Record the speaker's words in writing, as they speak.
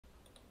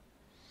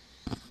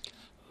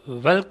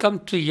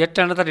Welcome to yet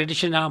another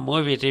edition of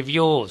movie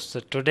reviews. So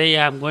today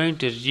I am going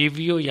to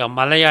review a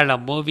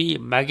Malayalam movie,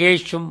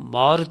 Maheshum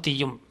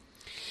Marutiyum.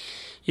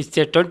 It's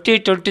a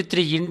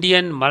 2023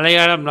 Indian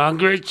Malayalam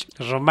language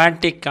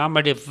romantic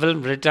comedy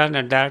film written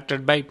and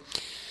directed by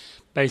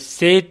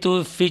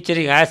Sethu,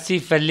 featuring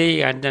Asif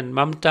Ali and then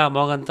Mamta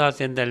Mohandas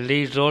in the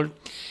lead role.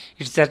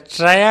 It's a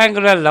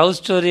triangular love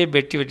story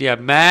between a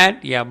man,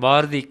 a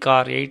Maruti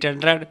car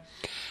 800,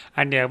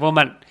 and a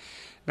woman.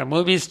 The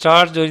movie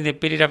starts during the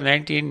period of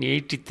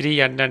 1983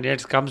 and then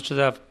it comes to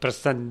the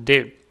present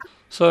day.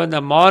 So when the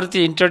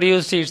Maruti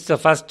introduced, it's the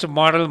first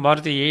model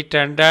Maruti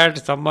 800.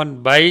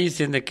 Someone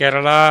buys in the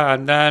Kerala,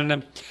 and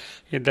then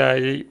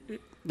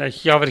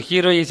our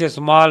hero is a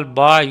small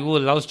boy who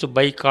loves to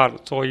buy car.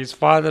 So his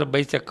father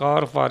buys a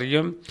car for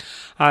him,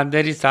 and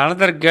there is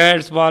another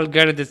girl, small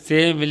girl in the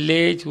same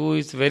village who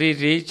is very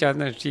rich, and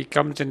then she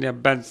comes in a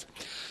Benz.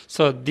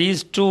 So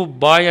these two,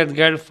 boy and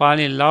girl, fall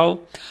in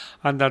love,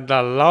 and that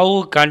the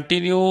love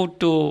continue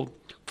to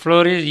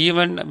flourish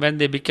even when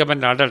they become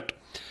an adult.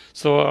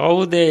 So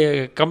how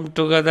they come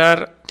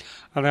together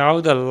and how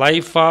the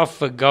life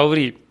of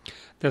Gauri,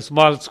 the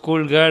small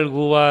school girl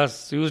who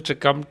was used to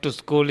come to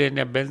school in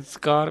a Benz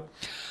car,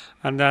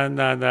 and then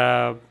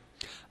the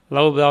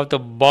love of the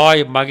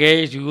boy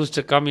Magesh who used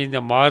to come in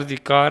the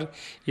Maruti car,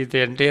 is the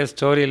entire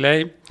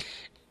storyline.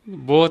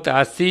 Both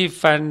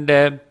Asif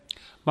and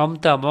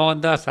Mamta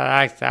Mohandas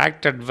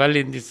acted well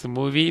in this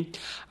movie,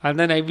 and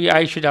then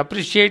I should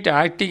appreciate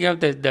acting of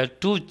the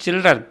two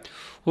children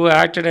who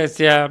acted as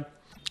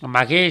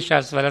Mahesh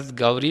as well as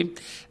Gauri.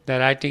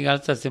 Their acting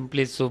also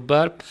simply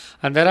superb,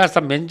 and there are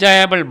some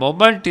enjoyable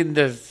moments in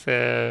this.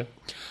 There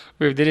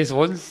is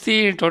one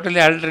scene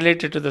totally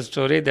unrelated to the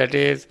story, that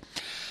is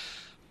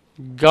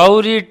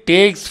Gauri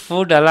takes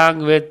food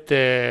along with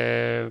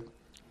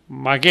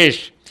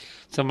Magesh.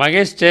 So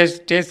Magesh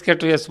takes her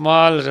to a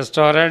small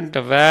restaurant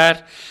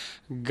where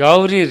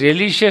Gauri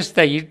relishes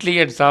the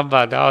idli and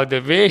sambar. Now the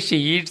way she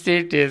eats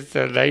it is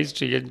nice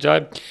to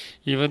enjoy,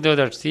 even though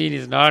that scene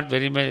is not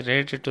very much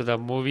related to the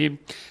movie.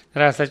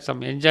 There are such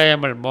some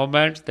enjoyable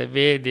moments. The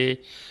way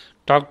they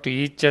talk to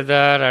each other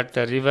at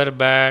the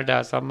riverbed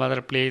or some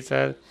other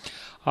places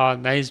are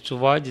nice to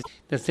watch.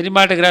 The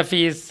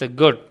cinematography is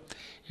good.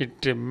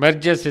 It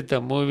merges with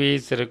the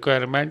movie's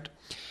requirement.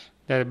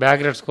 The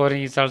background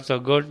scoring is also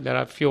good. There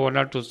are few one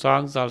or two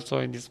songs also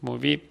in this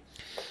movie.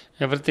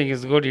 Everything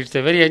is good. It's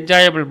a very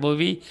enjoyable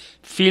movie,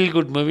 feel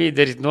good movie.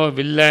 There is no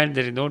villain,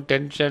 there is no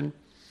tension,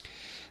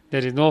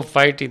 there is no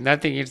fighting,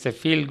 nothing. It's a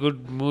feel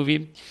good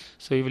movie.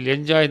 So you will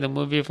enjoy the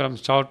movie from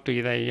start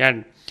to the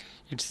end.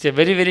 It's a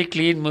very, very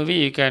clean movie.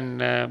 You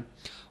can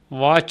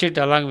watch it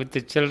along with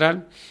the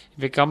children.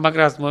 If you come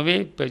across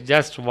movie, but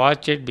just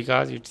watch it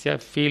because it's a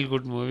feel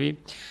good movie,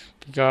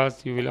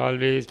 because you will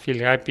always feel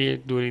happy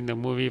during the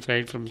movie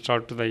right from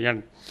start to the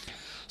end.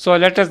 So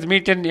let us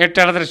meet in yet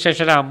another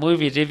session of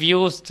movie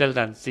reviews. Till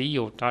then, see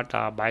you.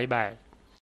 Tata. Bye bye.